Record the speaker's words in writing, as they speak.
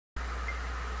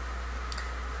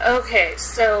Okay,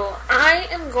 so I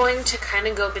am going to kind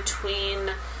of go between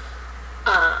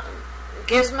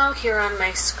Gizmo here on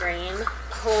my screen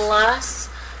plus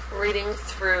reading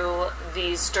through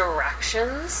these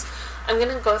directions. I'm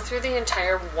going to go through the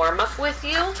entire warm-up with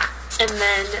you and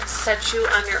then set you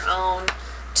on your own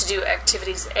to do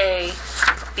activities A,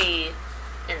 B,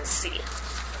 and C.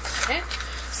 Okay,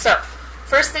 so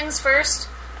first things first,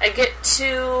 I get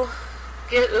to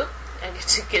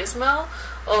Gizmo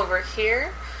over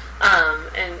here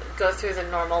and go through the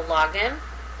normal login,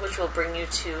 which will bring you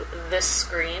to this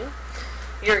screen.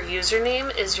 Your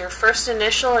username is your first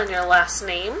initial and your last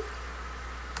name.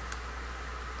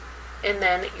 And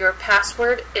then your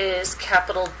password is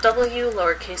capital W,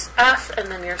 lowercase f,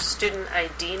 and then your student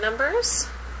ID numbers,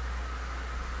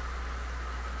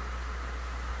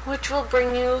 which will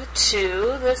bring you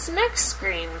to this next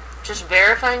screen. Just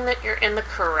verifying that you're in the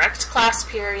correct class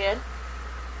period.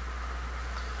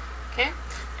 Okay?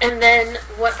 And then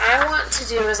what I want to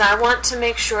do is I want to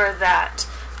make sure that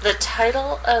the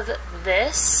title of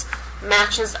this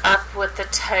matches up with the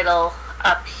title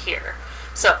up here.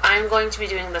 So I'm going to be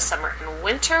doing the summer and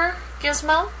winter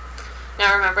Gizmo.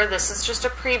 Now remember, this is just a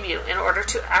preview. In order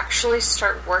to actually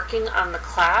start working on the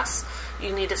class,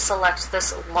 you need to select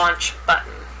this launch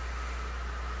button.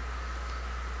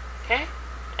 Okay?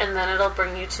 And then it'll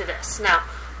bring you to this. Now,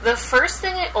 the first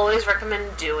thing I always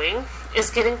recommend doing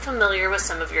is getting familiar with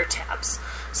some of your tabs.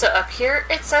 So up here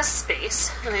it says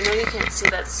space, and I know you can't see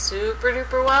that super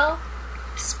duper well.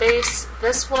 Space,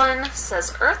 this one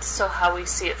says Earth, so how we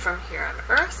see it from here on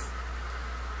Earth.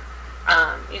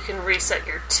 You can reset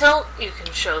your tilt, you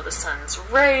can show the sun's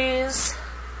rays.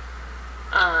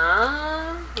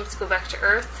 Let's go back to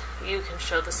Earth. You can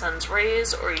show the sun's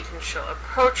rays, or you can show a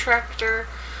protractor.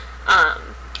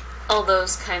 All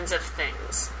those kinds of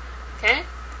things. Okay?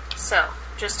 So,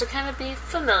 just to kind of be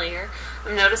familiar,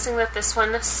 I'm noticing that this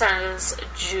one says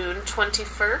June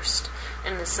 21st,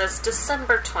 and this says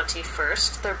December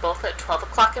 21st. They're both at 12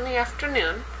 o'clock in the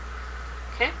afternoon.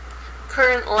 Okay?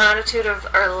 Current latitude of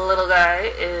our little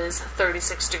guy is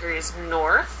 36 degrees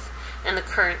north, and the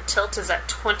current tilt is at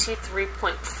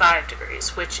 23.5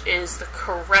 degrees, which is the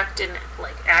correct and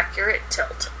accurate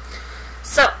tilt.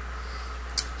 So,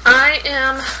 I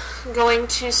am going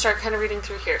to start kind of reading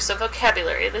through here. So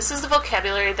vocabulary. This is the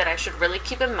vocabulary that I should really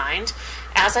keep in mind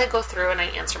as I go through and I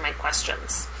answer my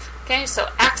questions. Okay, so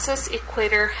axis,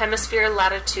 equator, hemisphere,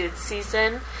 latitude,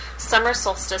 season, summer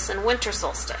solstice, and winter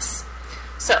solstice.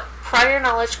 So, prior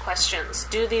knowledge questions.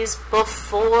 Do these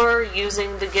before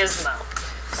using the Gizmo.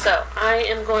 So, I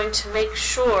am going to make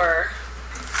sure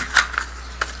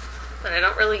that I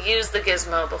don't really use the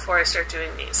Gizmo before I start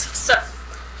doing these. So,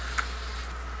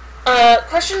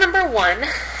 question number 1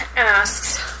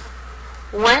 asks,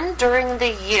 when during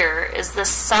the year is the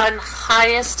sun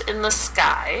highest in the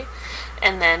sky?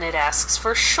 And then it asks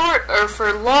for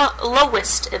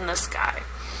lowest in the sky.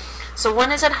 So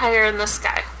when is it higher in the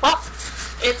sky? Well,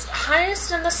 it's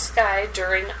highest in the sky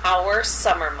during our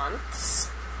summer months,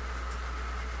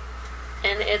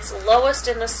 and it's lowest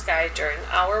in the sky during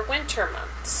our winter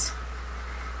months.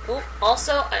 Ooh,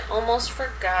 also, I almost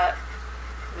forgot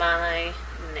my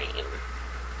name.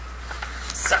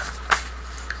 So,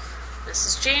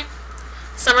 Mrs. G,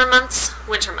 summer months,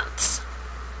 winter months.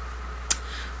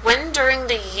 When during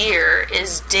the year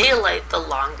is daylight the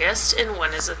longest, and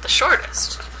when is it the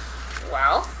shortest?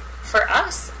 Well, for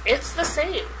us, it's the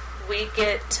same. We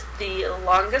get the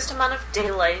longest amount of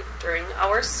daylight during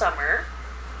our summer,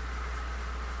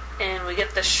 and we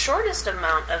get the shortest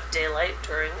amount of daylight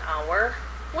during our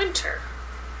winter.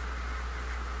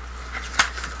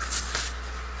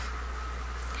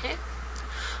 Okay.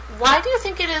 Why do you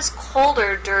think it is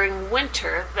colder during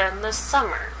winter than the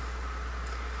summer?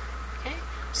 Okay.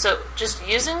 So just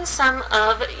using some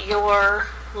of your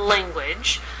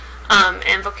language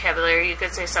and vocabulary, you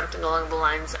could say something along the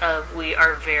lines of, we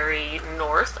are very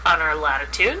north on our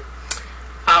latitude.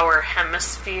 Our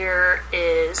hemisphere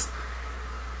is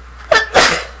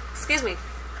excuse me,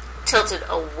 tilted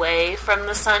away from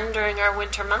the sun during our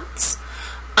winter months.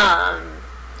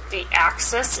 The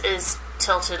axis is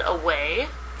tilted away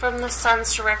from the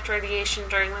sun's direct radiation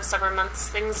during the summer months,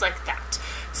 things like that.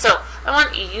 So I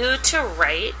want you to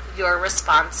write your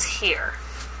response here.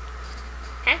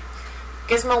 Okay?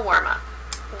 Gizmo warm-up.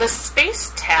 The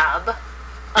space tab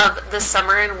of the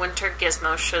summer and winter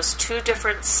Gizmo shows 2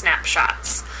 different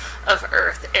snapshots of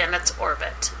Earth and its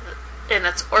orbit.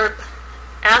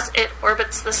 As it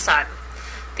orbits the sun.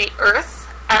 The Earth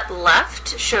at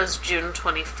left shows June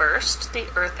 21st. The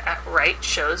Earth at right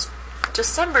shows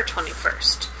December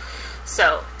 21st.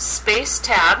 So, space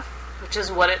tab, which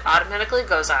is what it automatically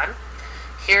goes on.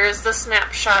 Here's the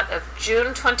snapshot of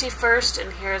June 21st,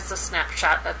 and here's the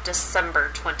snapshot of December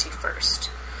 21st.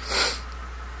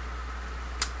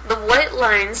 The white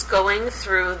lines going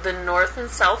through the North and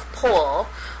South Pole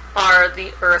are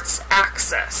the Earth's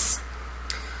axis.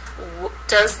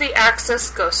 Does the axis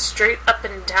go straight up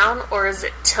and down, or is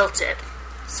it tilted?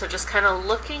 So just kind of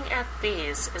looking at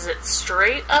these, is it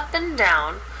straight up and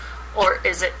down, or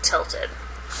is it tilted?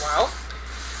 Well,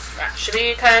 that should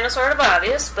be kind of sort of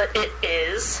obvious, but it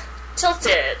is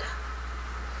tilted.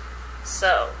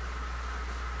 So,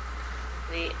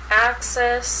 the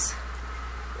axis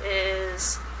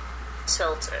is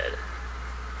tilted.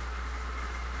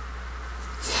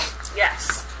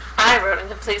 Yes, I wrote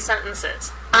incomplete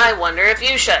sentences. I wonder if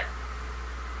you should.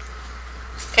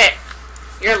 Okay,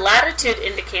 your latitude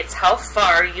indicates how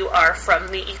far you are from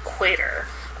the equator,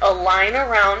 a line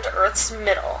around Earth's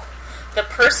middle. The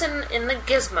person in the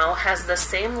gizmo has the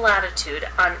same latitude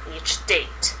on each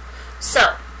date.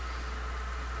 So,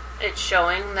 it's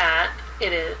showing that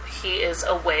he is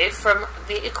away from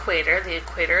the equator. The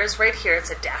equator is right here. It's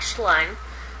a dashed line.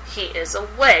 He is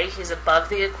away. He's above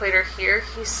the equator here.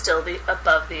 He's still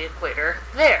above the equator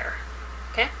there.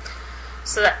 Okay?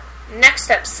 So that next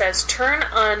step says turn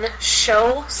on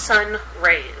show sun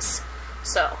rays.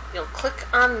 So you'll click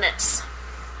on this.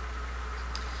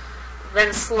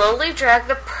 Then slowly drag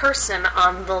the person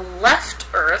on the left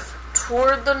Earth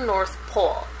toward the North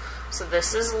Pole. So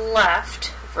this is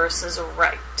left versus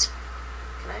right.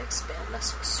 Can I expand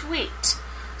this? Sweet.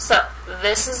 So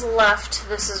this is left,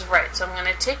 this is right. So I'm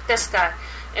going to take this guy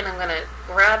and I'm going to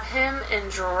grab him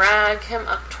and drag him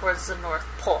up towards the North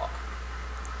Pole.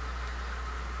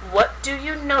 What do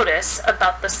you notice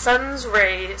about the sun's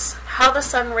rays, how the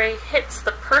sun ray hits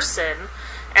the person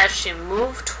as she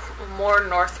moved more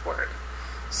northward?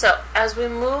 So as we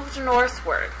moved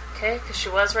northward, okay, because she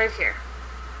was right here,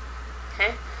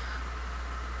 okay,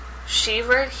 she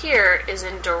right here is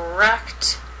in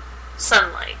direct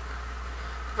sunlight.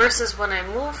 Versus when I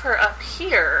move her up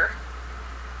here,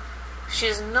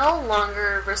 she's no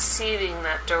longer receiving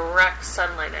that direct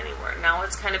sunlight anymore. Now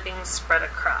it's kind of being spread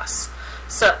across.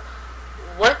 So,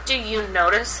 what do you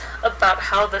notice about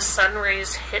how the sun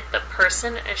rays hit the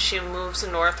person as she moves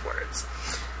northwards?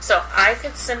 So, I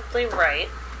could simply write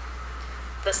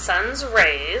the sun's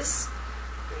rays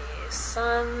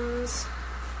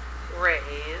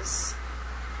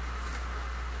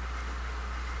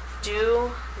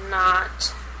do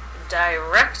not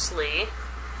directly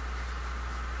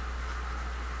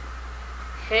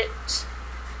hit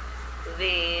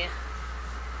the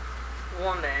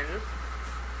woman.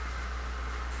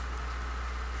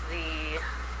 The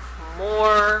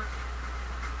more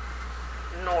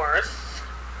north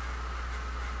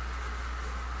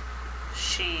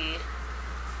she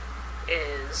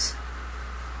is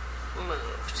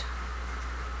moved.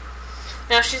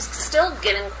 Now she's still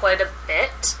getting quite a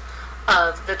bit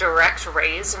of the direct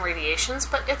rays and radiations,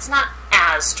 but it's not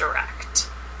as direct.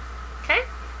 Okay?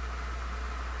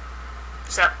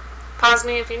 So, pause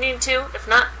me if you need to. If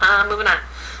not, moving on.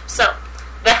 So,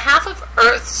 the half of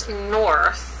Earth's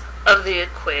north of the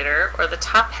equator, or the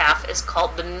top half, is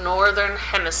called the northern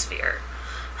hemisphere.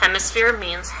 Hemisphere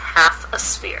means half a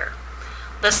sphere.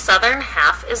 The southern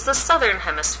half is the southern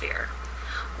hemisphere.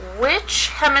 Which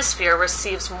hemisphere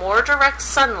receives more direct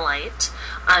sunlight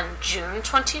on June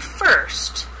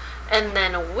 21st, and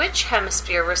then which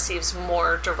hemisphere receives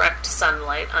more direct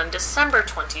sunlight on December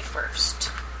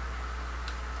 21st?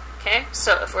 Okay,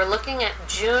 so if we're looking at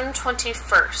June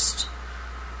 21st,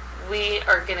 we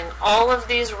are getting all of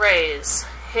these rays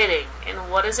hitting,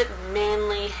 and what is it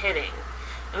mainly hitting?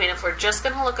 I mean, if we're just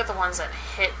going to look at the ones that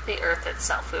hit the Earth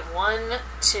itself, we have 1,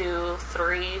 2,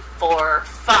 3, 4,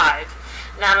 5.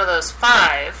 And out of those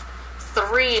 5,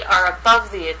 3 are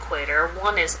above the equator,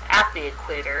 1 is at the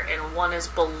equator, and 1 is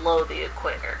below the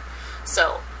equator.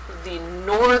 So the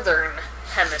northern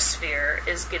hemisphere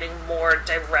is getting more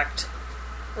direct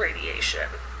radiation.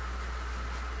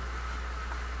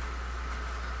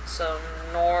 So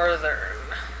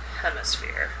northern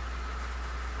hemisphere.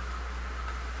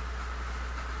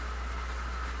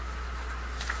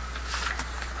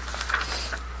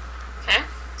 Okay,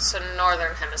 so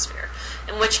northern hemisphere.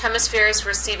 And which hemisphere is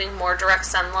receiving more direct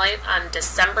sunlight on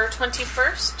December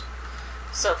 21st?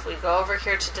 So if we go over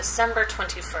here to December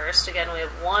 21st, again we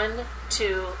have 1,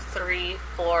 2, 3,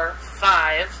 4,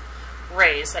 5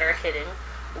 rays that are hitting.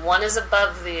 1 is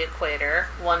above the equator,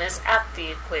 1 is at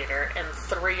the equator, and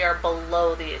 3 are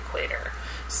below the equator.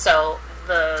 So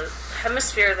the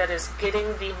hemisphere that is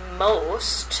getting the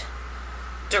most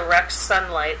direct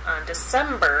sunlight on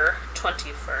December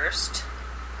 21st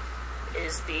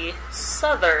is the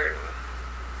southern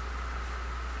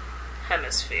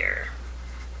hemisphere.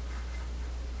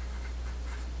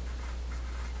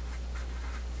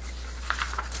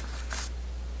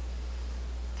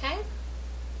 Okay?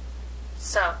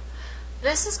 So,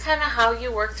 this is kind of how you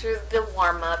work through the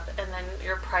warm-up and then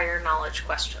your prior knowledge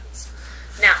questions.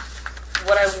 Now,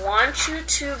 what I want you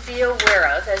to be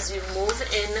aware of as you move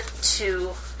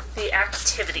into the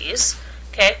activities,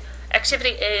 okay?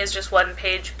 Activity A is just one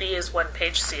page, B is one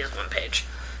page, C is one page,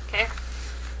 okay?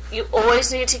 You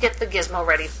always need to get the gizmo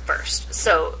ready first.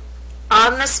 So,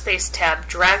 on the Space tab,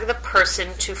 drag the person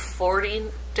to 40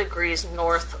 degrees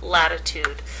north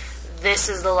latitude. This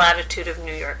is the latitude of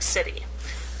New York City.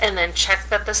 And then check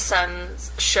that the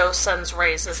show sun's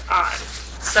rays is on.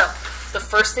 So, the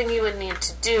first thing you would need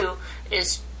to do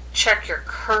is check your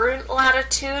current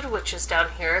latitude, which is down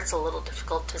here. It's a little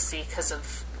difficult to see because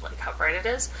of like how bright it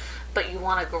is. But you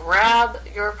want to grab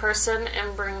your person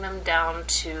and bring them down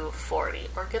to 40,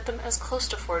 or get them as close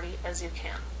to 40 as you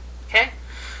can. Okay?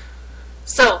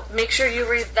 So, make sure you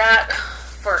read that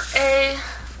for A.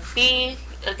 B,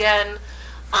 again,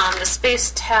 on the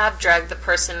Space tab, drag the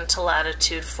person to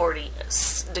latitude 40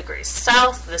 degrees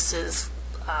south. This is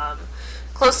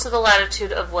close to the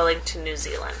latitude of Wellington, New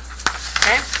Zealand.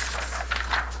 Okay?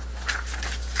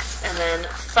 And then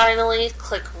finally,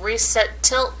 click Reset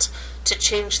Tilt to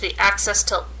change the axis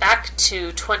tilt back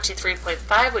to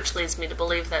 23.5, which leads me to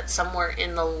believe that somewhere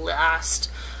in the last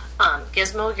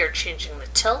gizmo you're changing the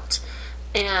tilt.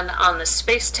 And on the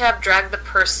Space tab, drag the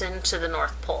person to the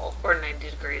North Pole, or 90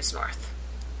 degrees north.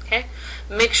 Okay?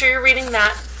 Make sure you're reading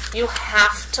that. You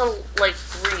have to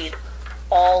read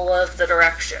all of the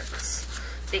directions,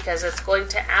 because it's going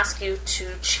to ask you to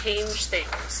change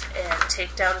things and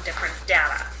take down different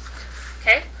data.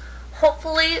 Okay?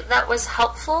 Hopefully that was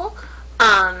helpful.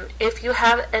 If you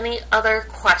have any other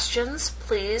questions,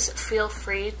 please feel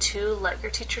free to let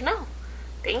your teacher know.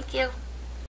 Thank you.